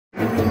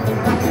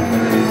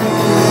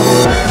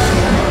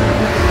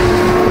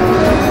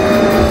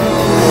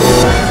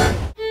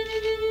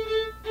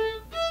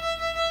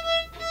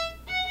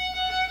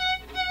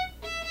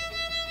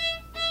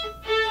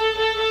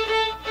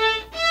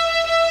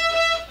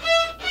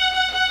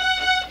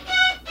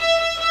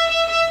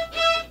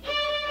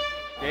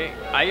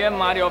I am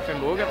Mario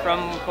Fembuga from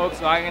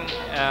Volkswagen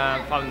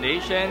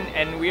Foundation,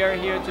 and we are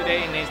here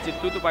today in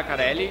Instituto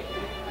Baccarelli,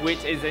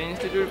 which is an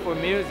institute for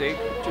music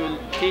to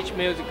teach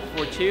music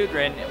for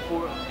children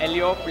for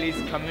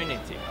Heliópolis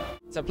community.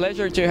 It's a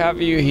pleasure to have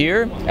you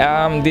here.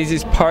 This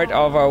is part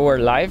of our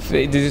life.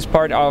 This is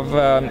part of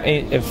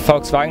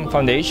Volkswagen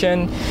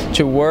Foundation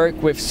to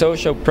work with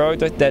social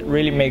projects that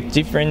really make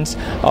difference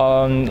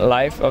on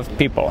life of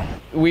people.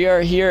 We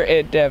are here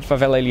at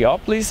Favela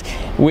Heliópolis,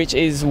 which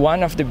is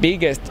one of the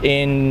biggest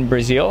in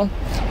Brazil,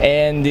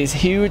 and this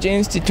huge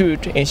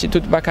institute,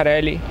 Instituto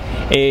Baccarelli,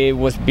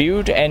 was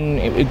built and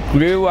it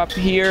grew up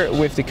here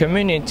with the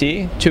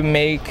community to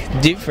make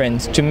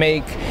difference, to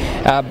make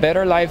a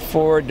better life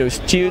for those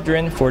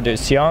children, for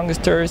those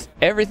youngsters.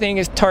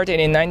 Everything started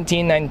in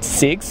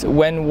 1996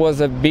 when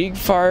was a big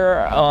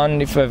fire on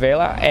the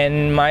favela,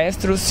 and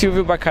Maestro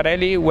Silvio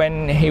Baccarelli,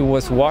 when he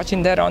was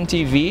watching that on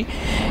TV,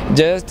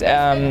 just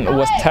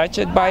was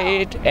touched by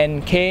it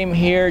and came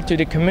here to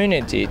the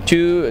community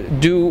to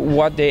do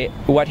what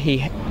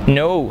he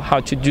know how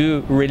to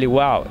do really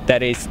well,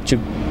 that is to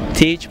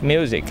teach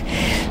music.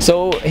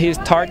 So he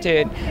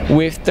started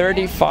with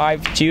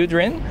 35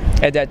 children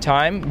at that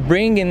time,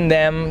 bringing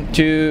them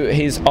to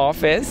his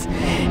office,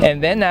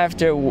 and then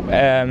after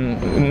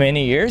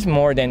many years,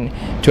 more than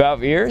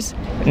 12 years,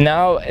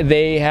 now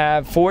they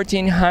have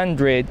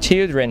 1,400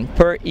 children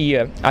per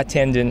year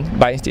attended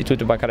by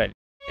Instituto Baccarelli.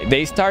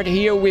 They start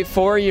here with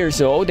 4 years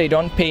old. They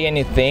don't pay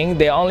anything.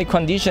 The only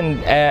condition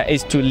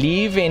is to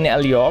live in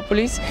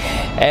Heliópolis,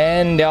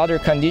 and the other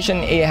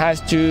condition, it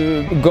has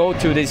to go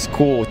to the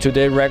school, to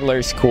the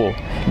regular school.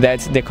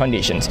 That's the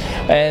conditions.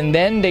 And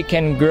then they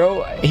can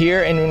grow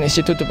here in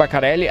Instituto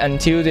Baccarelli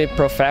until the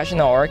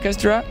professional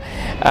orchestra,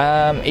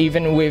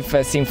 even with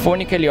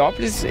Symphonic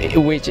Heliópolis,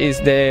 which is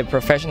the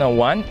professional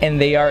one, and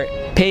they are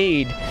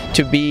paid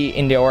to be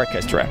in the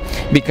orchestra,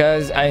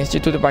 because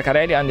Instituto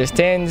Baccarelli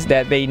understands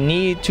that they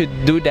need to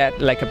do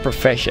that like a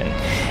profession,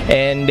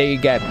 and they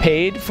get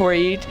paid for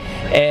it,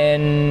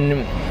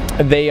 and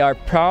they are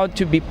proud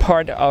to be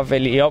part of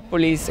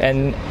Heliópolis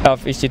and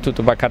of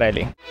Instituto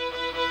Baccarelli.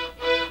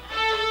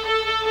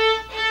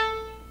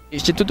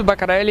 Instituto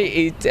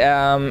Baccarelli,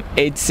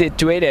 it's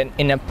situated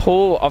in a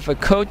pool of a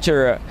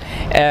cultural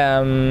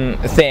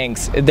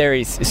things. There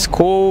is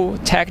school,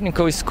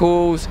 technical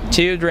schools,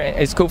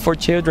 school for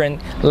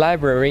children,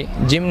 library,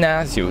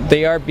 gymnasium.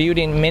 They are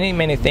building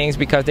many things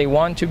because they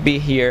want to be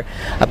here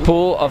a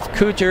pool of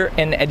culture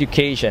and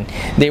education.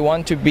 They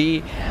want to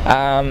be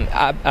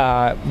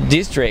a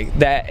district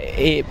that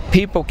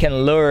people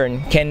can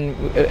learn, can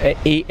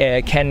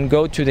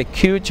go to the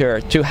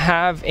culture, to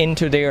have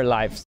into their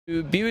lives.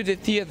 To build the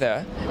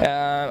theater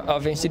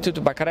of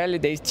Instituto Baccarelli,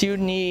 they still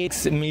need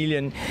 $6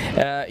 million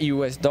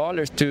US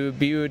to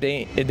build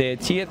the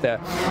theater.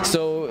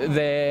 So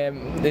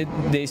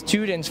the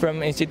students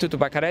from Instituto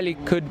Baccarelli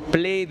could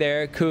play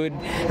there, could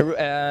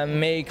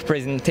make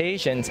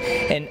presentations,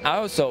 and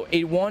also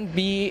it won't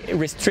be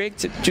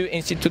restricted to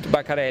Instituto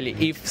Baccarelli.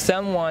 If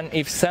some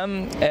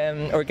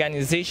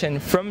organization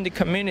from the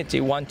community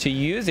want to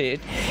use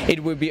it, it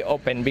will be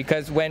open,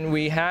 because when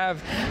we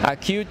have a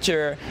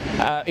culture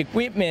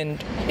equipment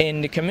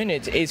in the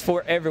community, it's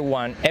for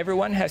everyone.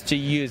 Everyone has to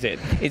use it.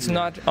 It's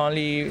not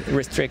only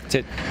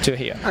restricted to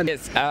here.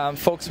 Yes,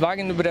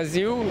 Volkswagen do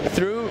Brasil,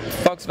 through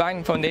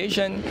Volkswagen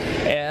Foundation,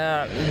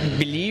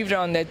 believed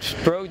on that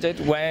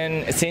project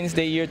since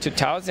the year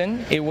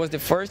 2000. It was the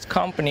first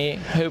company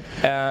who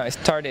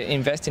started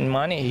investing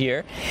money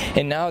here,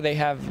 and now they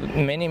have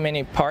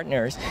many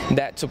partners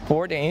that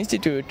support the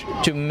institute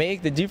to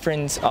make the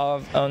difference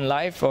on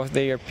life of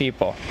their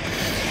people.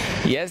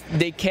 Yes,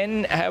 they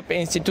can help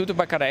Instituto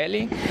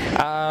Baccarelli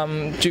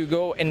to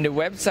go in the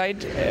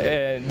website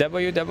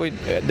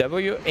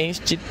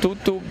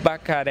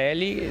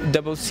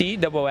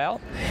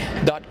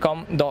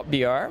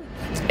www.institutobaccarelli.com.br,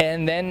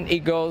 and then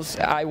it goes,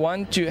 I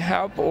want to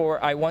help,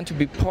 or I want to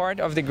be part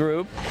of the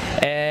group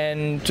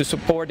and to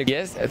support.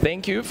 Yes,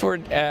 thank you for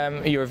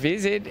your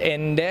visit,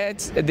 and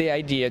that's the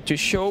idea, to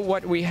show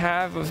what we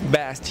have of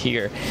best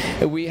here.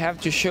 We have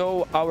to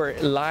show our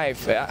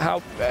life,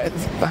 how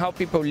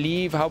people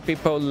live, how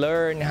people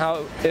learn,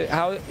 how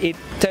it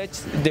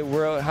touches the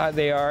world, how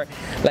they are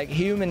like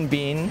human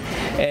being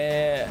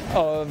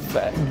of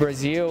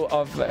Brazil,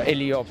 of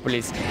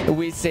Heliópolis.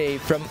 We say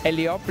from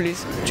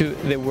Heliópolis to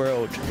the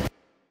world.